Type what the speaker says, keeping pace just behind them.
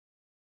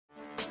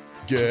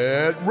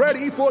Get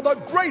ready for the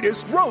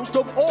greatest roast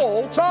of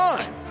all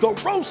time, the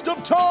Roast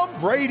of Tom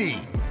Brady,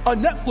 a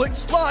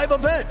Netflix live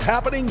event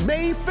happening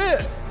May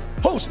 5th.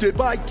 Hosted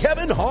by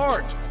Kevin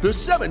Hart, the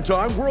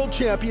 7-time world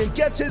champion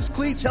gets his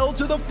cleats held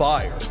to the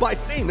fire by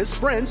famous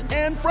friends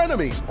and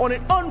frenemies on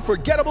an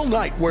unforgettable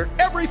night where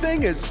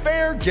everything is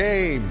fair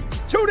game.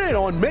 Tune in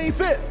on May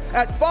 5th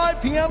at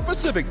 5 p.m.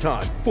 Pacific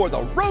time for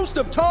the Roast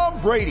of Tom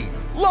Brady,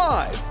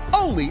 live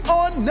only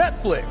on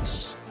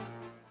Netflix.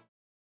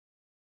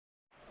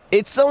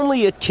 It's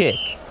only a kick,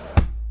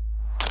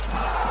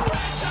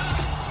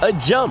 a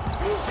jump,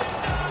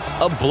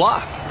 a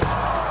block.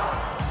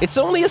 It's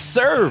only a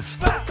serve.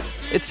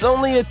 It's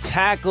only a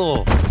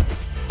tackle,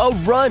 a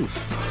run.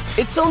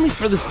 It's only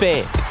for the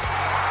fans.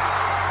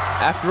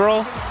 After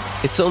all,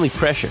 it's only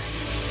pressure.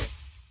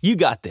 You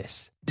got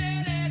this.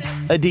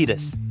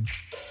 Adidas.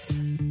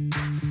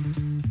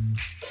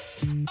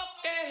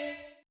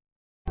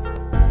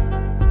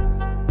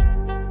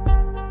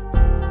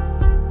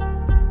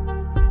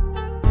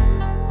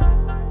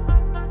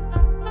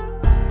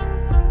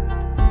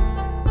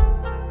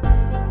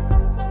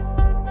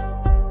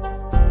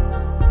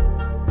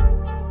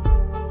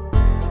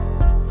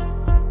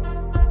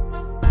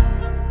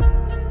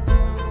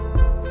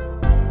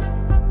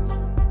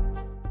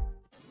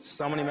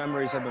 So many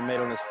memories have been made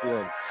on this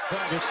field.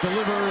 Travis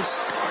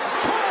delivers.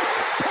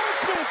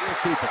 Parchment!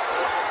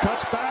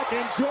 Cuts back,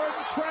 and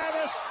Jordan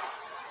Travis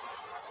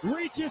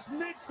reaches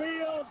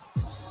midfield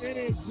and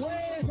is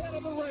way ahead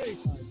of the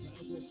race.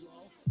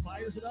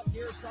 Fires it up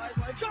near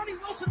sideline. Johnny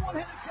Wilson,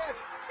 one-handed catch.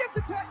 Skip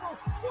the tackle.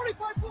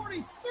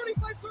 45-40,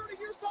 35-30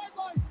 near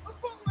sideline. A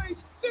foot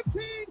race.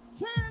 15,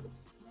 10.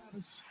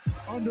 Travis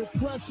under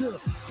pressure,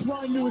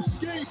 trying to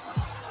escape.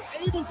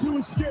 Able to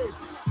escape.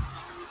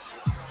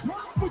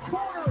 Turns the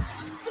corner,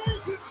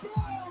 stays in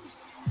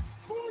bounds.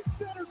 Sports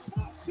Center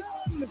top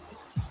 10.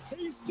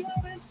 He's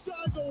down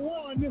inside the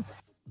one.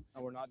 And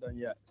we're not done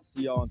yet.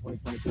 See y'all in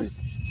 2023.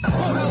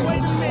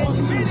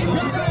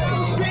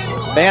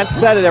 Man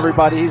said it,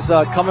 everybody. He's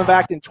coming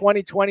back in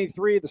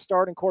 2023, the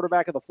starting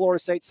quarterback of the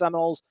Florida State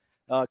Seminoles,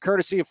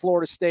 courtesy of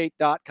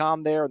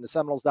FloridaState.com there and the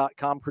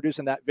Seminoles.com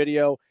producing that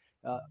video.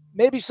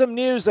 Maybe some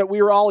news that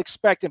we were all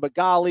expecting, but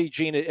golly,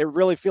 Gene, it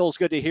really feels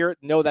good to hear it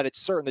and know that it's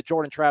certain that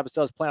Jordan Travis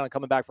does plan on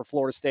coming back for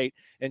Florida State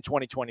in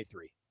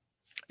 2023.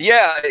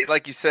 Yeah,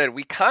 like you said,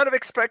 we kind of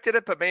expected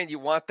it, but man, you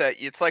want that.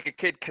 It's like a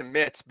kid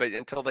commits, but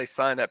until they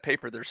sign that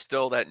paper, there's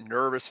still that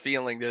nervous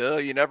feeling that, oh,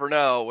 you never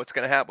know what's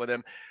going to happen with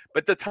him.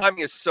 But the timing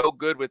is so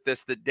good with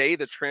this. The day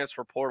the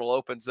transfer portal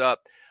opens up,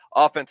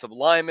 offensive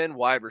linemen,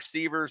 wide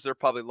receivers, they're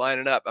probably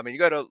lining up. I mean, you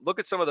got to look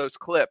at some of those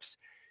clips.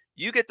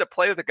 You get to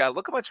play with a guy.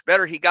 Look how much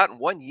better he got in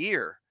 1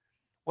 year.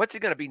 What's he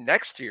going to be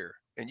next year?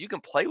 And you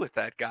can play with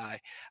that guy.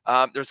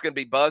 There's going to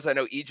be buzz. I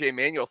know E.J.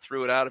 Manuel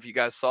threw it out. If you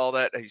guys saw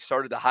that, he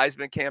started the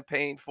Heisman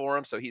campaign for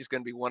him. So he's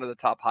going to be one of the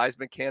top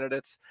Heisman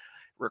candidates.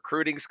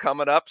 Recruiting's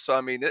coming up. So,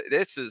 I mean,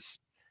 it's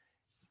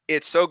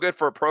so good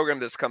for a program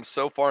that's come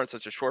so far in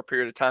such a short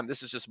period of time.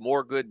 This is just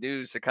more good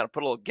news to kind of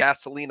put a little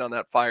gasoline on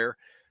that fire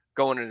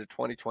going into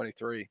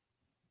 2023.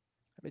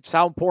 Just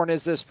how important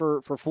is this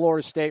for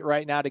Florida State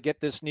right now to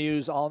get this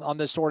news on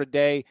this sort of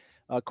day,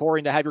 Corey,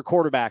 and to have your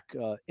quarterback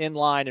in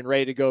line and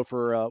ready to go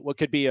for what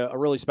could be a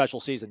really special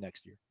season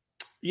next year?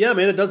 Yeah,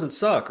 man, it doesn't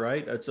suck,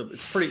 right? It's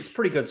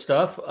pretty good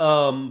stuff.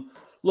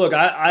 Look,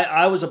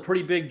 I was a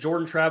pretty big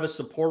Jordan Travis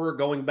supporter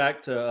going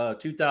back to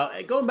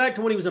 2000, going back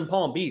to when he was in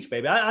Palm Beach,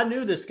 baby. I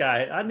knew this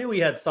guy. I knew he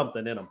had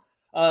something in him.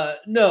 I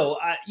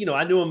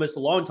knew him as a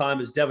long time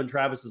as Devin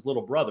Travis's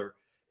little brother,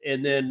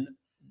 and then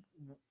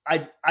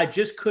I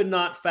just could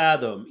not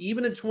fathom,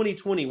 even in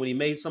 2020 when he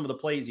made some of the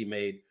plays he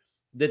made,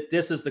 that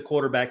this is the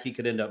quarterback he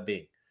could end up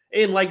being.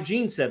 And like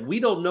Gene said, we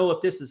don't know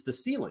if this is the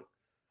ceiling.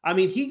 I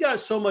mean, he got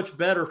so much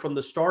better from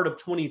the start of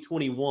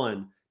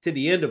 2021 to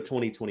the end of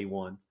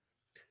 2021.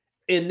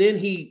 And then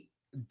he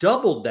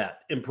doubled that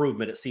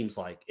improvement, it seems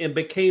like, and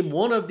became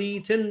one of the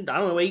 10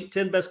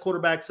 best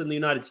quarterbacks in the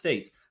United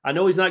States. I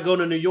know he's not going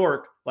to New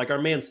York like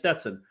our man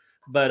Stetson,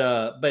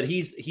 but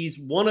he's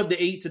one of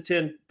the 8 to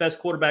 10 best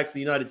quarterbacks in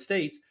the United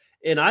States.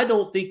 And I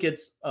don't think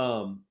it's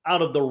out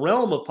of the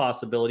realm of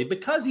possibility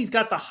because he's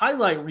got the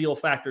highlight reel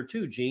factor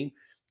too, Gene.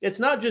 It's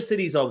not just that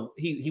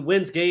he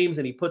wins games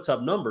and he puts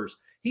up numbers.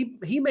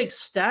 He makes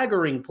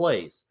staggering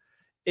plays.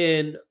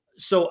 And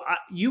so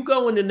you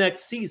go into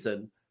next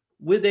season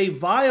with a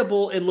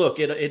viable, and look,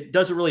 it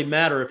doesn't really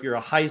matter if you're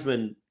a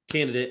Heisman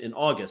candidate in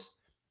August,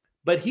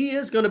 but he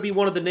is going to be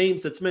one of the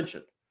names that's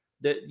mentioned.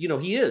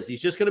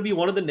 He's just going to be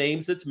one of the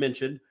names that's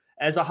mentioned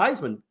as a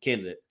Heisman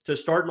candidate to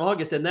start in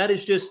August. And that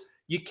is just,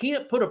 you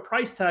can't put a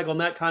price tag on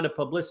that kind of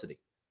publicity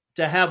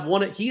to have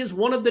he is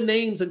one of the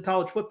names in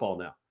college football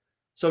now.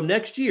 So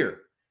next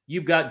year,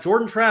 you've got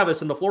Jordan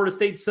Travis and the Florida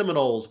State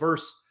Seminoles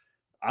versus,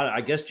 I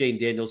guess Jane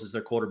Daniels is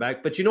their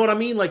quarterback, but you know what I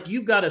mean? Like,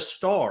 you've got a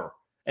star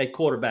at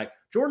quarterback.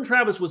 Jordan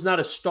Travis was not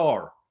a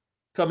star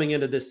coming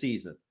into this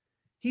season.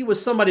 He was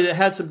somebody that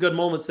had some good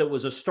moments that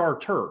was a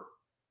starter.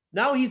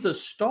 Now he's a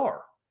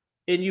star.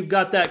 And you've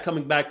got that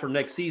coming back for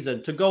next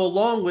season to go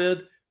along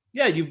with,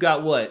 you've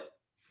got what?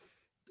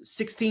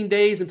 16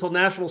 days until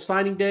National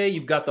Signing Day.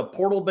 You've got the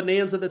portal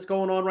bonanza that's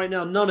going on right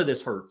now. None of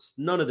this hurts.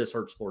 None of this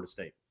hurts Florida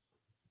State.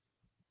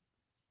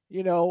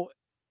 You know,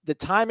 the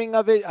timing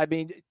of it, I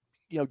mean,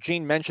 you know,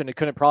 Gene mentioned it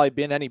couldn't probably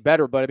been any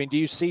better, but I mean, do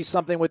you see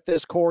something with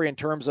this, Corey, in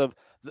terms of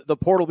the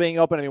portal being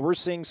open? I mean, we're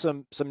seeing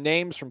some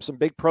names from some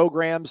big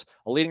programs.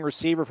 A leading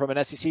receiver from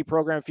an SEC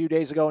program a few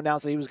days ago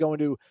announced that he was going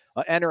to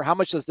enter. How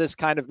much does this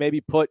kind of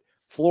maybe put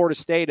Florida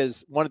State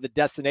as one of the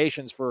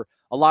destinations for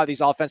a lot of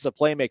these offensive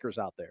playmakers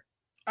out there?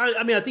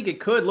 I mean, I think it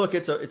could. Look,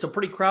 it's a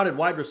pretty crowded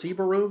wide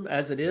receiver room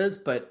as it is,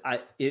 but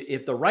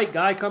if the right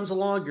guy comes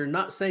along, you're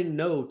not saying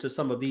no to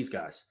some of these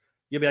guys.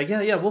 You'll be like,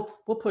 yeah,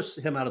 we'll push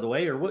him out of the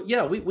way, or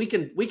we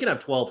can have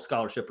 12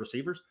 scholarship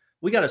receivers.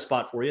 We got a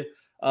spot for you.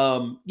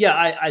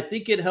 I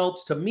think it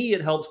helps. To me,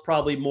 it helps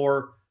probably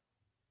more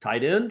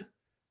tight end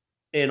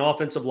and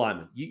offensive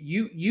lineman.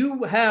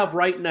 You have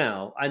right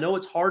now. I know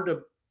it's hard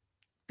to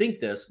think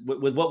this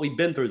with what we've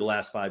been through the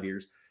last 5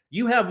 years.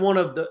 You have one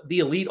of the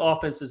elite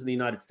offenses in the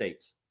United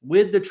States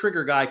with the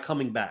trigger guy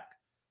coming back.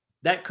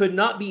 That could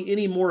not be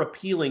any more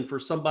appealing for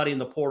somebody in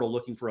the portal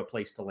looking for a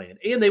place to land,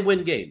 and they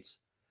win games.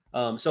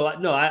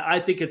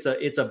 I think it's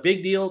a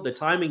big deal. The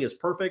timing is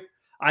perfect.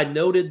 I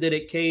noted that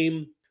it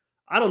came,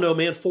 I don't know,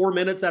 man, 4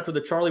 minutes after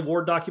the Charlie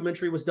Ward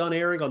documentary was done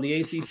airing on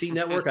the ACC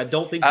network. I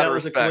don't think that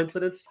was a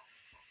coincidence.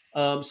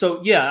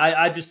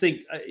 I just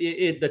think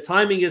the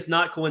timing is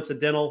not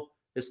coincidental.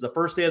 This is the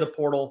first day of the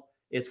portal.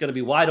 It's going to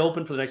be wide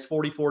open for the next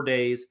 44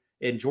 days.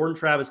 And Jordan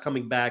Travis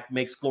coming back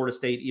makes Florida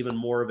State even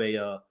more of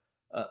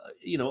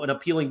an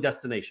appealing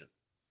destination.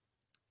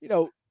 You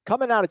know,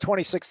 coming out of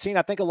 2016,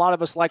 I think a lot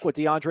of us like what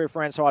DeAndre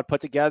Francois had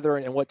put together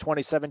and what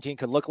 2017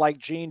 could look like,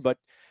 Gene. But,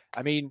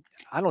 I mean,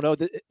 I don't know.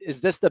 Is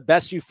this the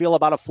best you feel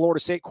about a Florida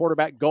State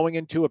quarterback going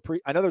into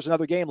I know there's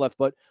another game left,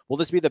 but will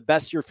this be the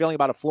best you're feeling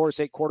about a Florida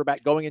State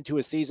quarterback going into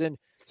a season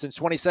since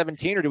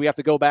 2017? Or do we have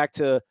to go back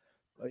to,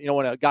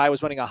 when a guy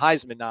was winning a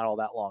Heisman not all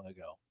that long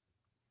ago?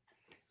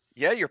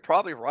 Yeah, you're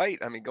probably right.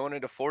 I mean, going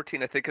into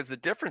 14, I think, because the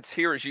difference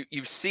here is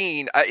you've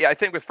seen, I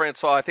think with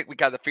Francois, I think we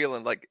got the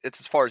feeling like it's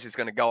as far as he's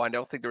going to go. I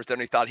don't think there was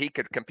any thought he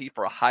could compete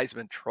for a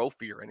Heisman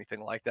trophy or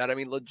anything like that. I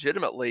mean,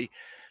 legitimately,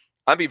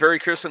 I'd be very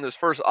curious when those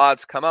first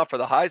odds come out for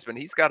the Heisman.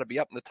 He's got to be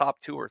up in the top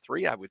 2 or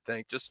 3, I would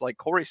think. Just like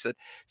Corey said,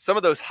 some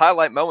of those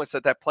highlight moments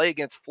that play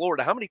against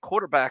Florida, how many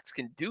quarterbacks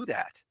can do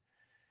that?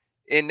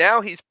 And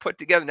now he's put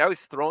together, now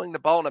he's throwing the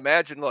ball. And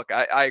imagine, look,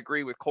 I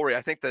agree with Corey.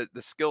 I think the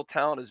skill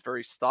talent is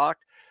very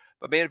stocked.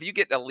 But, man, if you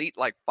get an elite,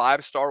 like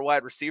 5-star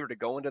wide receiver to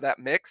go into that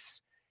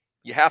mix,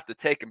 you have to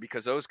take him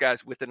because those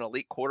guys with an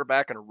elite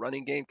quarterback and a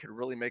running game could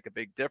really make a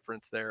big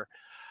difference there.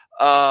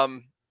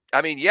 I'm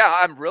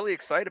really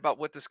excited about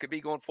what this could be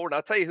going forward. And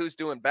I'll tell you who's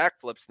doing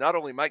backflips, not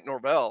only Mike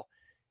Norvell,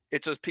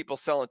 it's those people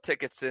selling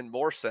tickets in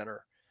Moore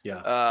Center.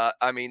 Yeah.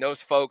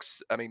 Those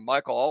folks,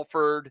 Michael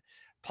Alford,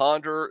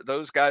 Ponder,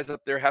 those guys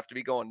up there have to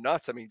be going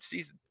nuts. I mean,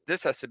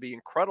 this has to be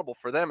incredible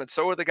for them. And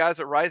so are the guys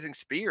at Rising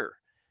Spear.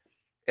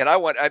 And I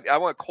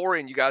want Corey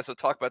and you guys to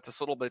talk about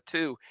this a little bit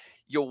too.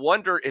 You'll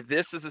wonder if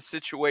this is a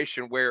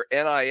situation where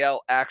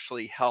NIL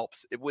actually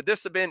helps. Would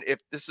this have been, if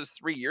this is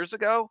 3 years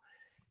ago,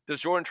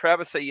 does Jordan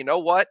Travis say, you know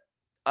what,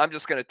 I'm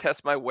just going to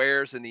test my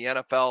wares in the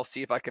NFL,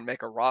 see if I can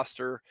make a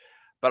roster.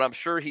 But I'm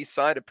sure he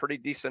signed a pretty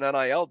decent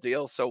NIL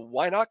deal. So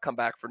why not come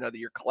back for another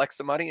year, collect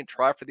some money, and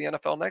try for the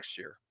NFL next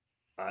year?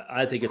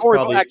 I think it's Corey,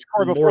 probably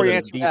Corey, before you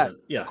answer decent. that,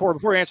 Yeah. Corey,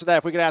 before you answer that,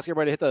 if we could ask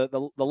everybody to hit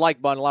the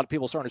like button. A lot of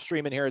people starting to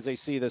stream in here as they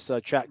see this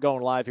chat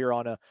going live here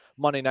on a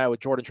Monday night with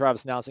Jordan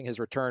Travis announcing his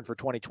return for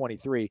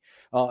 2023.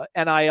 NIL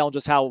and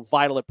just how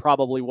vital it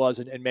probably was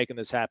in making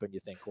this happen, you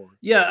think, Corey?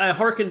 Yeah, I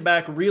hearken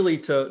back really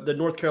to the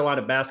North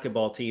Carolina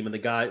basketball team and the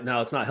guy.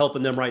 Now, it's not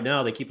helping them right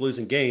now. They keep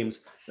losing games.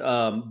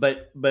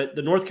 But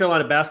the North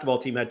Carolina basketball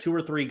team had 2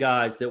 or 3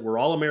 guys that were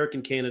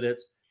All-American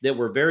candidates, that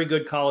were very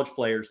good college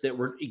players, that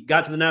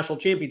got to the national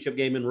championship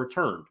game and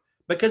returned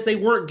because they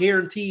weren't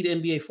guaranteed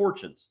NBA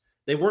fortunes.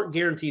 They weren't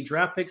guaranteed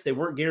draft picks. They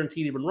weren't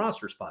guaranteed even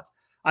roster spots.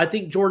 I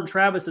think Jordan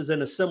Travis is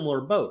in a similar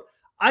boat.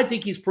 I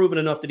think he's proven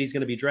enough that he's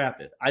going to be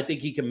drafted. I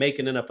think he can make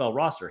an NFL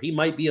roster. He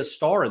might be a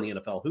star in the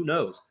NFL. Who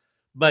knows?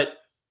 But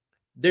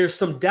there's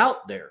some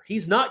doubt there.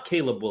 He's not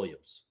Caleb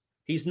Williams.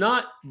 He's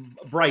not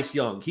Bryce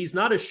Young. He's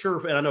not a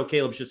and I know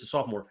Caleb's just a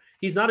sophomore.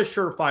 He's not a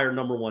surefire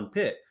number 1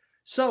 pick.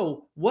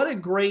 So what a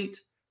great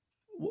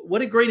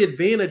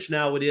advantage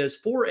now it is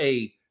for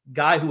a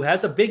guy who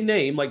has a big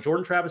name like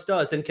Jordan Travis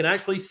does and can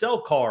actually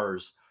sell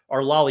cars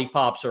or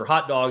lollipops or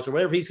hot dogs or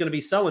whatever he's going to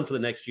be selling for the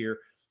next year,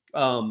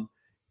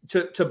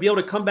 to be able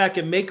to come back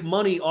and make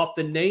money off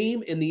the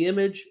name and the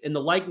image and the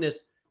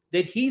likeness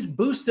that he's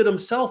boosted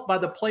himself by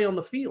the play on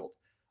the field.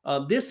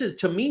 This is,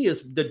 to me,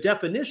 is the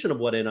definition of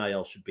what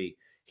NIL should be.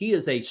 He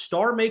is a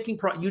star-making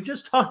you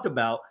just talked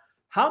about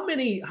how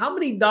many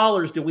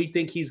dollars do we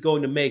think he's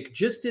going to make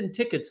just in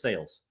ticket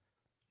sales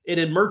and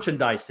in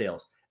merchandise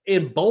sales,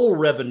 in bowl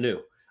revenue?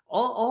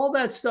 All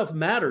that stuff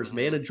matters,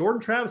 man. And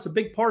Jordan Travis is a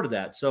big part of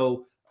that.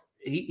 So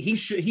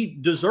he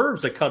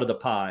deserves a cut of the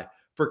pie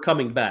for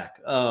coming back.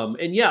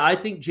 I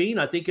think, Gene,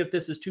 if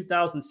this is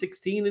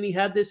 2016 and he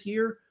had this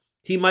year,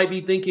 he might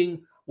be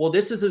thinking, well,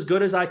 this is as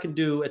good as I can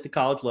do at the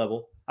college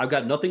level. I've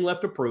got nothing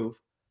left to prove.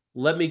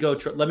 Let me go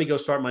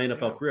start my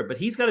NFL career. But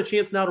he's got a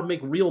chance now to make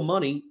real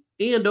money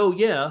and,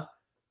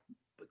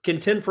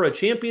 contend for a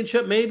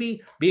championship,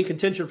 maybe be in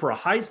contention for a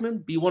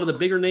Heisman, be one of the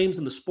bigger names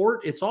in the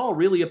sport. It's all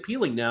really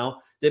appealing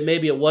now that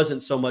maybe it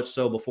wasn't so much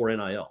so before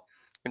NIL.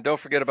 And don't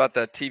forget about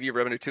that TV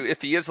revenue too. If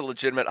he is a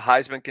legitimate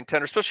Heisman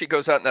contender, especially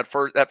goes out in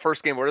that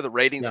first game, what are the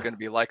ratings going to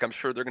be like? I'm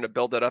sure they're going to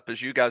build that up,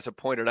 as you guys have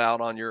pointed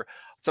out on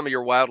some of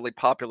your wildly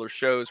popular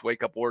shows,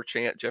 Wake Up War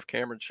Chant, Jeff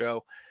Cameron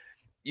Show.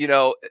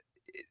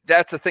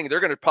 That's the thing. They're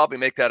going to probably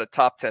make that a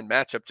top 10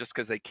 matchup just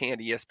because they can.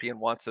 ESPN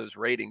wants those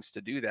ratings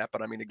to do that.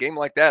 But I mean, a game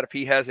like that, if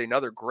he has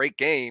another great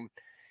game,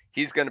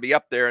 he's going to be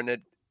up there.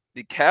 And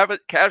the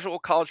casual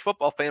college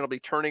football fan will be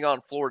turning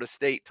on Florida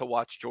State to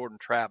watch Jordan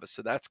Travis.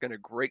 So that's going to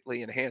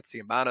greatly enhance the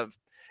amount of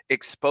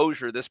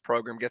exposure this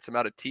program gets,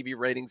 amount of TV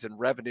ratings and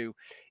revenue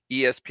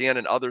ESPN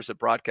and others that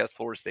broadcast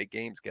Florida State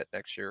games get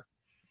next year.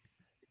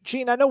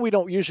 Gene, I know we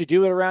don't usually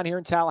do it around here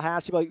in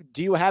Tallahassee, but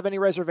do you have any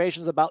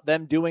reservations about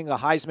them doing a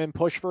Heisman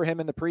push for him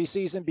in the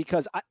preseason?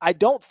 Because I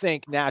don't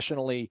think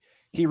nationally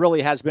he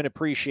really has been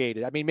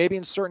appreciated. I mean, maybe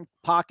in certain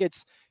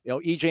pockets,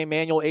 EJ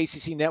Manuel,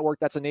 ACC Network,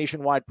 that's a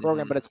nationwide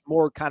program, but it's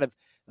more kind of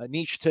a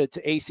niche to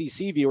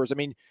ACC viewers. I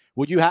mean,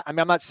 I'm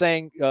not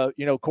saying,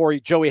 Corey,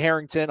 Joey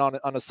Harrington on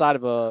the side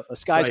of a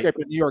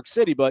skyscraper in New York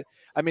City, but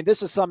I mean,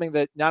 this is something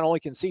that not only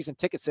can season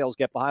ticket sales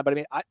get behind, but I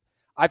mean,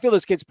 I feel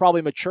this kid's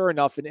probably mature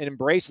enough and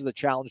embraces the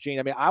challenge, Gene.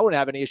 I mean, I wouldn't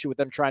have any issue with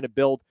them trying to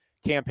build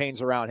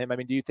campaigns around him. I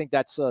mean, do you think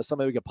that's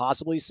something we could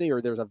possibly see,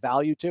 or there's a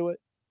value to it?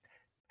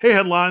 Hey,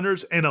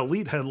 headliners and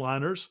elite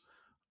headliners.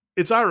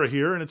 It's Ira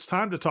here, and it's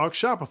time to talk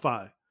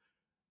Shopify.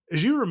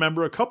 As you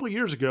remember, a couple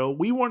years ago,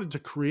 we wanted to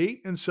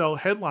create and sell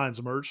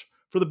headlines merch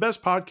for the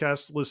best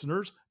podcast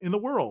listeners in the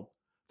world.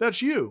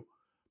 That's you.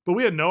 But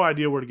we had no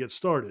idea where to get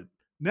started.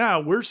 Now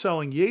we're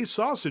selling Yay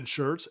Sausage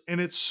shirts, and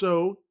it's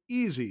so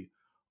easy.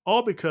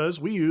 All because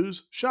we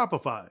use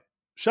Shopify.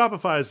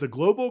 Shopify is the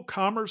global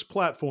commerce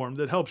platform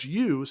that helps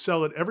you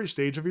sell at every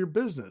stage of your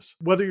business.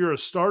 Whether you're a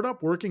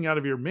startup working out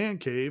of your man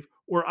cave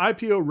or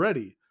IPO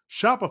ready,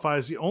 Shopify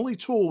is the only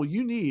tool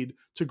you need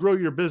to grow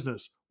your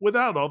business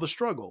without all the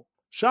struggle.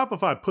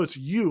 Shopify puts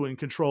you in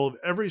control of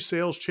every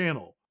sales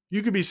channel.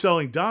 You could be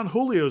selling Don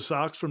Julio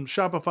socks from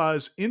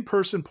Shopify's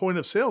in-person point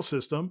of sale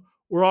system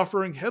or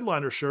offering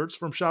headliner shirts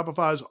from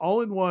Shopify's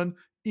all-in-one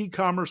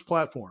e-commerce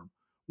platform.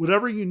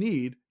 Whatever you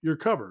need, you're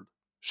covered.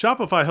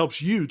 Shopify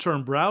helps you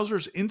turn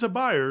browsers into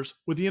buyers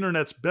with the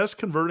internet's best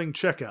converting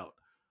checkout,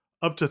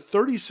 up to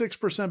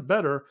 36%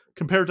 better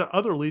compared to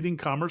other leading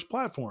commerce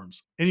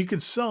platforms. And you can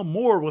sell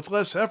more with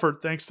less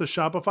effort thanks to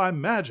Shopify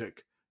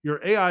Magic, your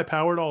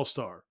AI-powered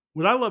all-star.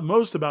 What I love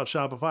most about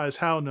Shopify is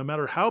how no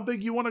matter how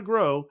big you want to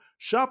grow,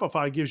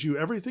 Shopify gives you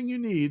everything you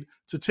need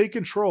to take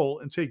control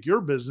and take your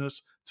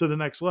business to the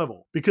next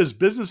level. Because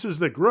businesses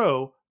that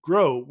grow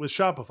with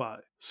Shopify.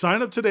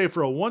 Sign up today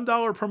for a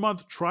 $1 per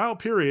month trial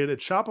period at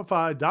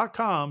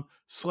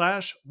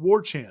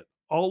shopify.com/warchant,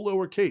 all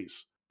lowercase.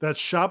 That's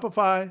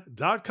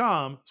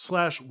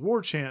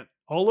shopify.com/warchant,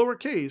 all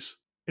lowercase,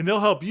 and they'll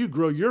help you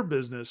grow your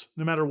business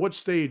no matter what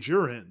stage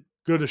you're in.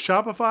 Go to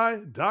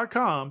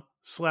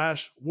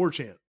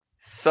shopify.com/warchant.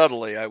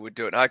 Subtly, I would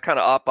do it. And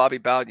Bobby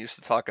Bowden used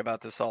to talk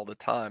about this all the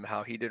time,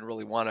 how he didn't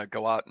really want to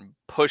go out and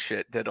push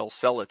it, that it'll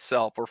sell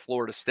itself. Or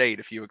Florida State,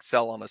 if you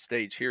excel on a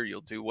stage here,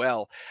 you'll do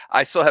well.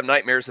 I still have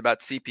nightmares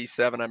about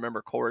CP7. I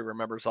remember Corey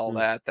remembers all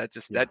that.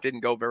 That didn't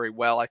go very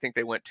well. I think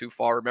they went too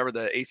far. Remember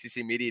the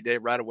ACC Media Day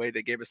right away?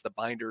 They gave us the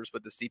binders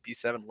with the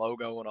CP7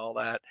 logo and all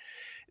that.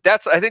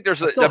 I think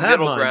there's a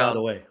middle ground. By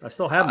the way, I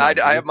still have mine.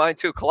 I have mine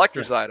too.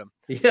 Collector's item.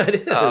 Yeah,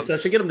 it is. I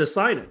should get him to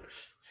sign it.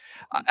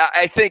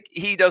 I think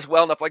he does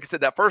well enough. Like I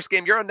said, that first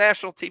game, you're on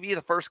national TV,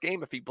 the first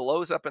game, if he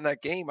blows up in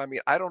that game, I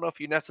mean, I don't know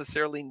if you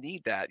necessarily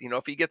need that.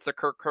 If he gets the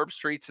Kirk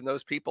Herbstreits and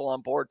those people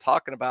on board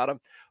talking about him,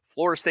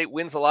 Florida State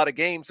wins a lot of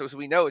games. So as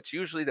we know, it's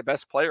usually the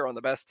best player on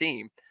the best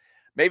team.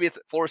 Maybe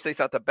Florida State's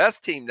not the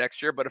best team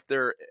next year, but if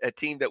they're a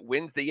team that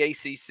wins the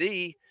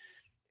ACC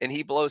and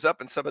he blows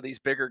up in some of these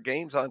bigger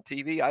games on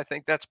TV, I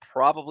think that's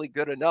probably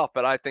good enough.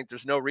 But I think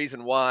there's no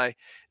reason why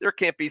there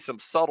can't be some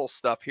subtle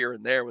stuff here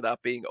and there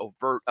without being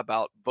overt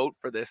about vote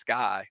for this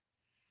guy.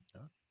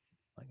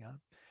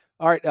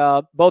 All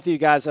right, both of you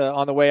guys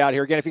on the way out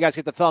here. Again, if you guys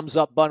hit the thumbs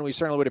up button, we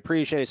certainly would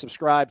appreciate it.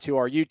 Subscribe to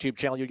our YouTube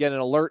channel. You get an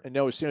alert and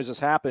know as soon as this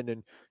happened,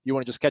 and you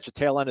want to just catch a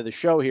tail end of the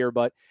show here.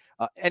 But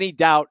any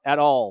doubt at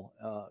all,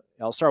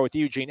 I'll start with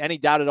you, Gene. Any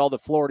doubt at all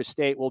that Florida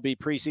State will be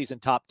preseason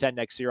top 10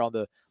 next year on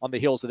the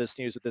heels of this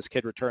news with this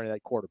kid returning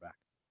at quarterback?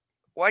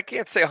 Well, I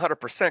can't say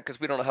 100% because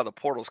we don't know how the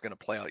portal is going to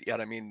play out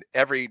yet. I mean,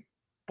 every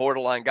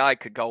borderline guy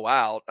could go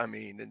out. I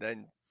mean,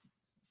 and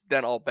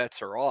then all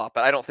bets are off.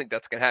 But I don't think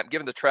that's going to happen.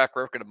 Given the track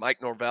record of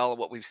Mike Norvell and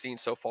what we've seen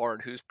so far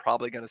and who's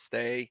probably going to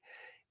stay,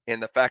 and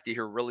the fact you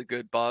hear really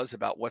good buzz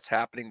about what's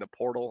happening in the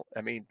portal.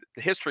 I mean,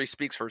 the history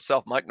speaks for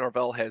itself. Mike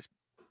Norvell has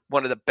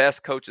one of the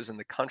best coaches in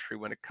the country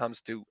when it comes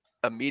to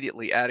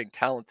immediately adding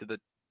talent to the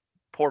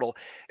portal,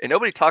 and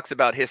nobody talks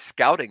about his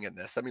scouting in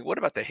this. I mean, what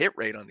about the hit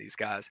rate on these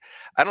guys?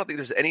 I don't think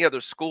there's any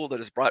other school that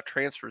has brought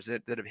transfers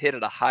in that have hit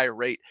at a higher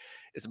rate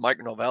as Mike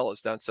Norvell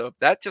has done. So if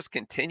that just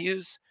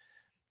continues,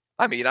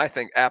 I mean, I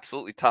think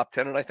absolutely top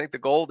 10. And I think the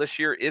goal this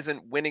year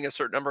isn't winning a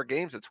certain number of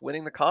games. It's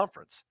winning the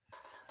conference.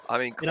 I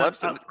mean,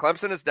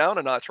 Clemson is down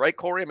a notch, right,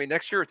 Corey? I mean,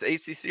 next year it's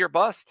ACC or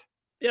bust.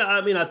 Yeah,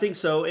 I mean, I think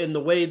so. In the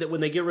way that when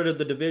they get rid of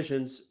the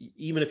divisions,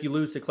 even if you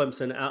lose to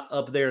Clemson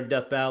up there in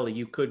Death Valley,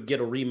 you could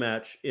get a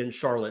rematch in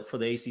Charlotte for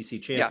the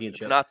ACC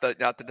championship. Yeah, it's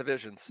not the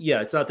divisions.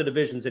 Yeah, it's not the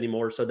divisions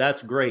anymore, so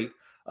that's great.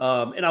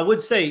 And I would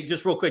say,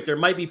 just real quick, there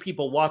might be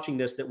people watching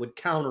this that would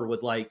counter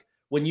with, like,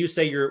 when you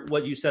say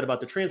what you said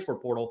about the transfer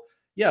portal.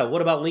 Yeah,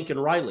 what about Lincoln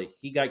Riley?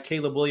 He got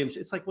Caleb Williams.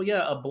 It's like, well,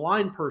 yeah, a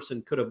blind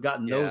person could have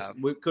gotten those,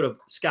 could have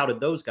scouted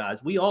those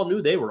guys. We all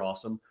knew they were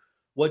awesome.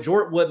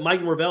 What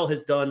Mike Norvell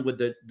has done with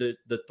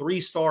the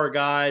 3-star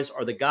guys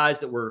are the guys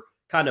that were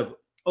kind of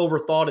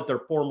overthought at their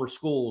former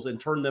schools and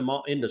turned them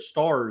into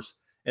stars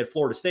at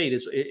Florida State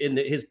is in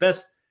his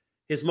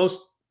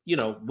most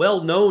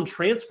well-known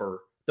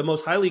transfer, the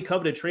most highly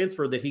coveted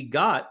transfer that he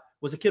got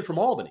was a kid from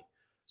Albany.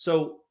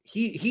 So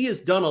he has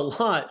done a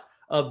lot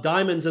of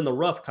diamonds in the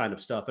rough kind of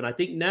stuff, and I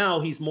think now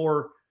he's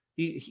more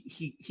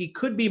he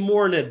could be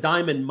more in a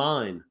diamond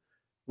mine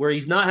where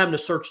he's not having to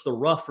search the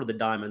rough for the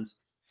diamonds.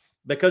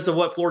 Because of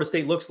what Florida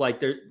State looks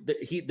like,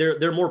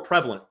 they're more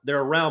prevalent.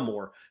 They're around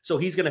more. So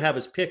he's going to have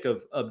his pick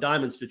of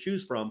diamonds to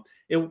choose from.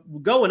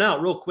 Going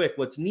out real quick,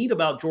 what's neat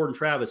about Jordan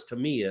Travis to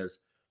me is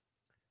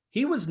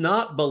he was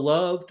not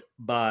beloved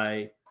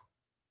by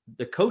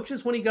the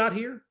coaches when he got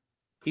here.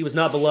 He was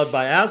not beloved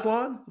by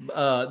Aslan,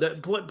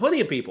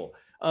 plenty of people.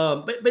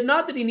 But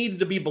not that he needed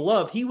to be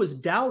beloved. He was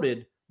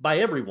doubted by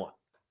everyone.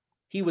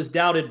 He was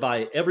doubted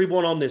by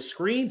everyone on this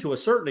screen to a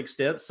certain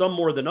extent, some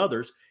more than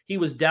others. He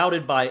was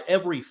doubted by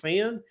every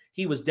fan.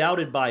 He was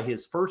doubted by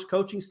his first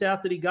coaching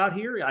staff that he got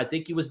here. I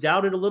think he was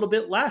doubted a little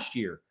bit last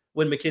year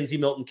when Mackenzie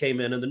Milton came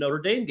in the Notre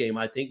Dame game.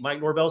 I think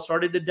Mike Norvell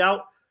started to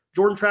doubt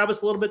Jordan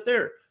Travis a little bit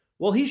there.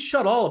 Well, he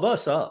shut all of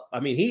us up. I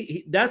mean,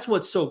 he that's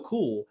what's so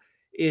cool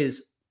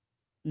is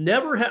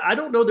I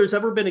don't know there's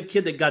ever been a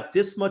kid that got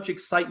this much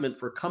excitement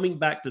for coming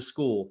back to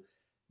school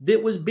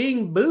that was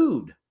being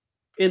booed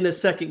in the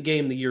second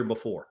game the year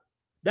before.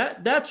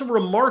 That's a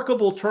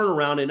remarkable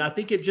turnaround, and I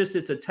think it's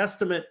a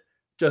testament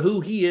to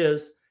who he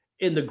is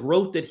and the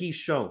growth that he's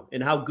shown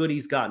and how good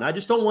he's gotten. I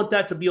just don't want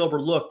that to be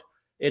overlooked,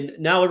 and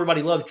now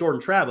everybody loves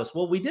Jordan Travis.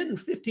 Well, we didn't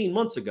 15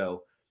 months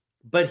ago,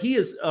 but he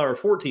is, or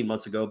 14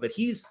 months ago, but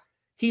he's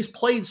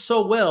played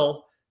so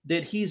well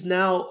that he's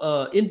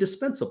now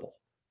indispensable.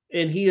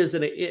 And he is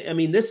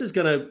this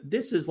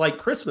is like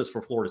Christmas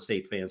for Florida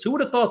State fans. Who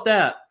would have thought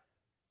that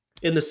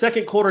in the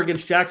second quarter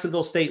against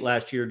Jacksonville State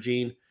last year,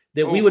 Gene,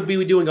 that we would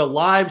be doing a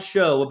live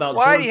show about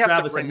Jordan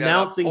Travis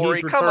announcing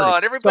he's returning. Come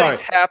on, everybody's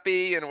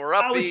happy and we're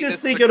upbeat. I was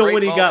just thinking of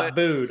when he got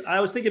booed.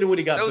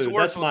 Those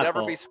words will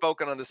never be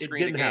spoken on the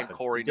screen again,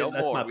 Corey. No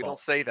more. We don't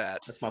say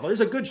that. That's my fault.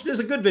 It's a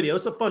good video.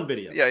 It's a fun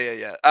video.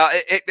 Yeah.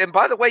 And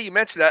by the way, you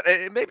mentioned that.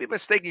 It may be a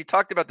mistake. You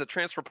talked about the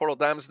transfer portal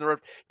diamonds in the rough.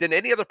 Did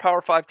any other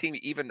Power 5 team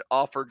even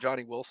offer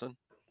Johnny Wilson?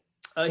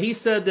 He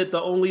said that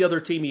the only other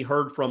team he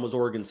heard from was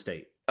Oregon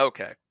State.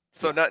 Okay.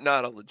 So not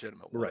a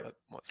legitimate one, right?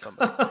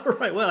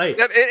 Right. Well, hey,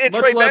 and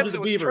Trey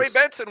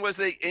Benson was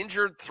an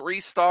injured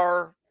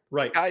 3-star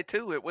guy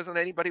too. It wasn't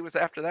anybody was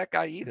after that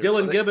guy either.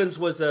 Dylan Gibbons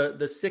was the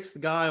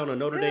 6th guy on a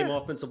Notre Dame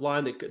offensive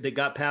line that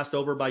got passed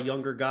over by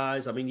younger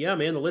guys. I mean, yeah,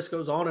 man, the list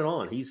goes on and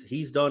on.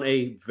 He's done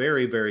a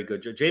very, very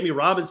good job. Jamie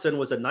Robinson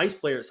was a nice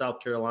player at South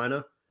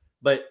Carolina,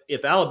 but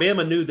if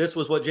Alabama knew this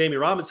was what Jamie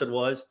Robinson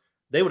was,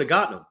 they would have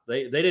gotten him.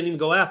 They didn't even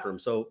go after him.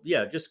 So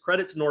yeah, just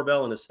credit to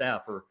Norvell and his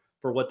staff for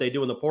what they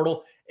do in the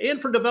portal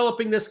and for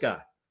developing this guy.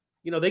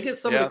 They get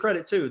some of the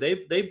credit too.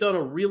 They've done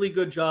a really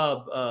good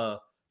job.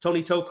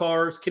 Tony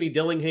Tokars, Kenny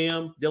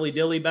Dillingham,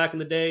 Dilly back in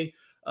the day,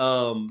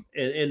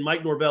 and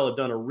Mike Norvell have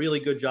done a really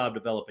good job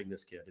developing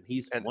this kid. And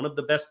he's one of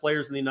the best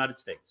players in the United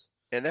States.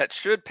 And that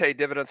should pay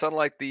dividends,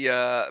 unlike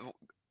the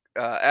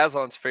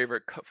Aslan's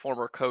favorite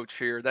former coach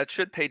here. That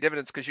should pay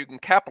dividends because you can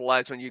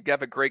capitalize when you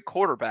have a great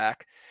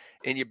quarterback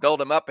and you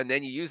build him up, and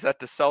then you use that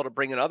to sell to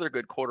bring in other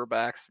good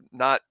quarterbacks,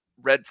 not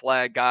red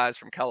flag guys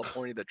from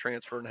California that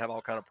transfer and have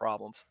all kind of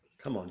problems.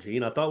 Come on,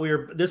 Gene. I thought we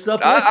were. This is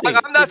uplifting.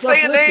 I'm not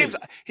saying names.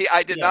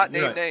 I did not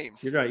name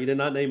names. You're right. You did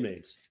not name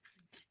names.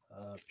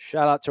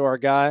 Shout out to our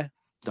guy,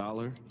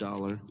 Dollar.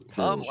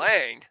 Tom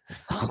Lang.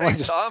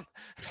 Thanks, Tom.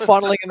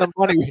 Funneling in the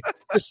money.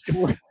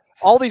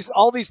 All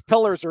these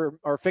pillars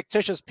are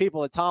fictitious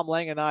people that Tom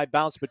Lang and I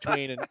bounce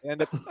between and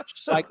end up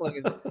cycling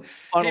and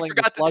funneling. You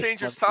forgot to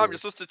change your Tom. You're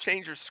supposed to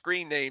change your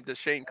screen name to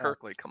Shane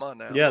Kirkley. Come on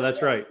now. Yeah,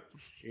 that's right.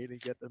 You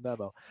didn't get the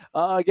memo.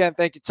 Again,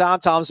 thank you,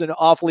 Tom. Tom's been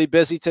awfully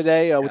busy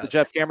today with the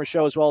Jeff Cameron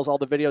Show, as well as all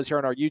the videos here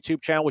on our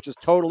YouTube channel, which is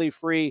totally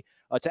free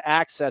to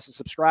access and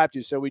subscribe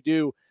to. So we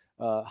do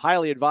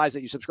highly advise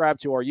that you subscribe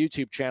to our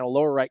YouTube channel,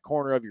 lower right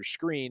corner of your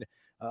screen,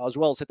 as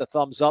well as hit the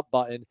thumbs up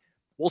button.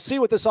 We'll see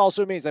what this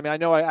also means. I mean, I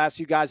know I asked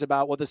you guys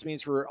about what this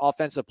means for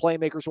offensive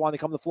playmakers who want to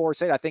come to Florida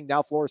State. I think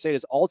now Florida State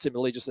is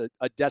ultimately just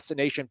a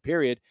destination,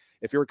 period.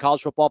 If you're a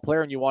college football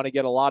player and you want to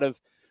get a lot of,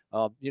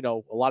 a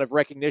lot of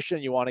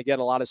recognition, you want to get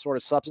a lot of sort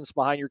of substance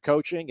behind your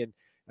coaching. And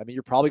I mean,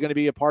 you're probably going to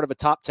be a part of a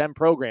top 10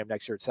 program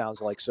next year, it sounds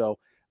like. So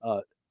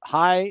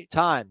high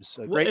times.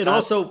 Great and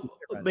times. Also,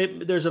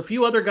 there's a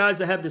few other guys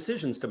that have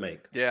decisions to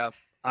make. Yeah.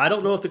 I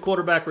don't know if the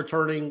quarterback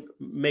returning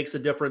makes a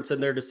difference in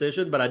their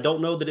decision, but I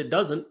don't know that it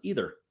doesn't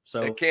either.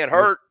 So it can't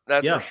hurt,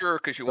 that's for sure,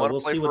 because you want to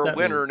play for a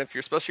winner. Means. And if you're,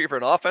 especially if you're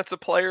an offensive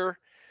player,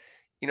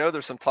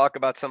 there's some talk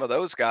about some of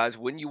those guys.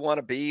 When you want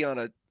to be on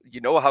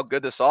how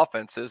good this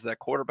offense is, that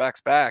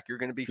quarterback's back, you're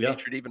going to be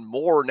featured even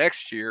more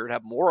next year and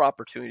have more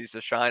opportunities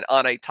to shine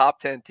on a top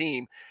 10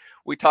 team.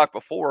 We talked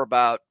before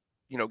about,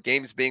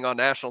 games being on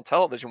national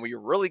television. When you're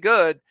really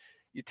good,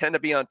 you tend to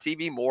be on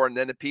TV more. And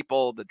then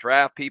the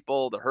draft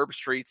people, the Herb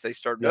Streets, they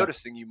start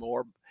noticing you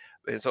more.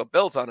 And so it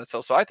builds on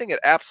itself. So I think it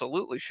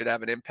absolutely should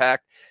have an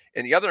impact.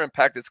 And the other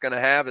impact it's going to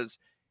have is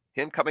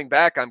him coming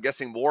back. I'm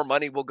guessing more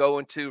money will go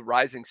into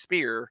Rising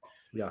Spear,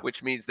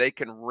 which means they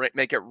can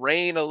make it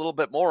rain a little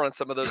bit more on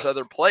some of those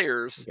other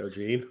players. Go,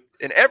 Gene.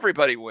 And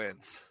everybody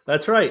wins.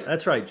 That's right,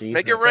 Gene.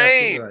 Make it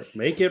rain. Right.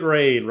 Make it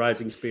rain,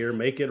 Rising Spear.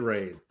 Make it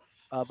rain.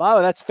 By the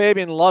way, that's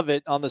Fabian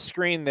Lovett on the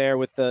screen there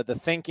with the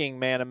thinking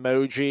man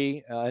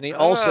emoji. And he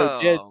also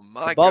did,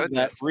 above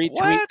that,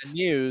 retweet the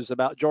news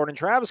about Jordan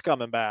Travis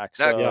coming back.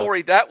 Now,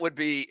 Corey, that would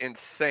be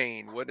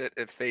insane, wouldn't it,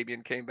 if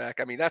Fabian came back?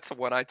 I mean, that's the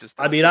one I just...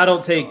 I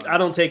don't take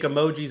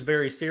emojis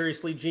very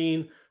seriously,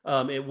 Gene.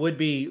 It would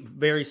be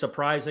very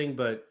surprising,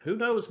 but who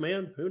knows,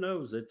 man? Who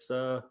knows? It's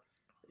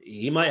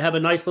he might have a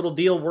nice little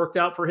deal worked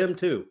out for him,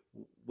 too,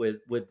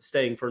 with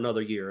staying for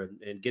another year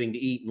and getting to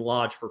eat and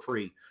lodge for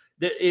free.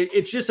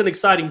 It's just an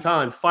exciting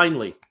time.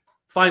 Finally,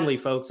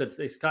 folks,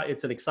 it's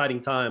an exciting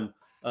time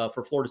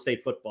for Florida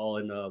State football,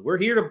 and we're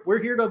here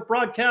to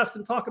broadcast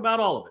and talk about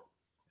all of it.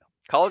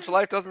 College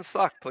life doesn't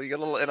suck. You get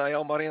a little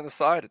NIL money on the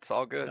side; it's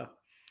all good.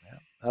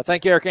 Yeah.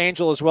 Thank you, Eric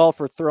Angel, as well,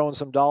 for throwing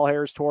some doll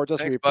hairs towards us.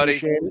 Thanks, we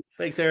appreciate buddy. it.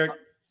 Thanks, Eric.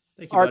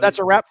 Thank you, all right, buddy. that's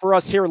a wrap for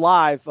us here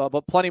live,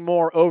 but plenty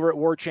more over at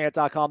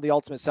warchant.com, the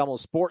ultimate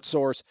Seminoles sports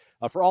source.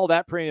 For all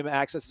that premium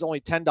access, it's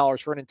only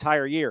 $10 for an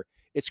entire year.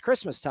 It's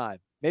Christmas time.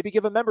 Maybe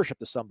give a membership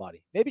to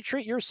somebody. Maybe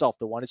treat yourself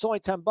to one. It's only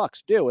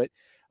 $10. Do it.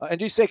 And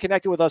do stay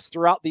connected with us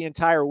throughout the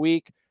entire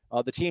week.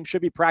 The team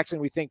should be practicing,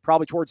 we think,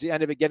 probably towards the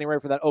end of it, getting ready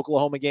for that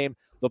Oklahoma game.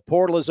 The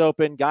portal is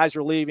open. Guys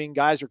are leaving.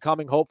 Guys are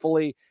coming,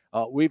 hopefully.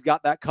 We've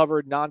got that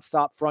covered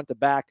nonstop front to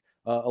back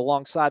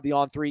alongside the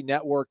On3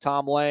 network.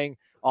 Tom Lang,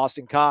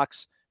 Austin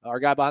Cox,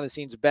 our guy behind the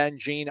scenes, Ben,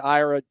 Gene,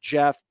 Ira,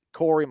 Jeff,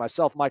 Corey,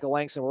 myself, Michael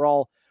Langston. We're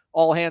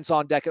all hands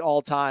on deck at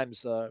all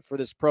times for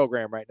this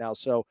program right now.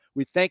 So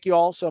we thank you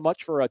all so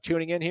much for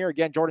tuning in here.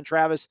 Again, Jordan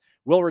Travis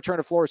will return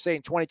to Florida State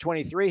in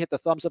 2023. Hit the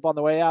thumbs up on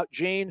the way out.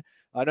 Gene,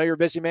 I know you're a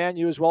busy man.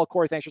 You as well.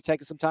 Corey, thanks for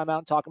taking some time out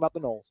and talking about the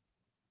Noles.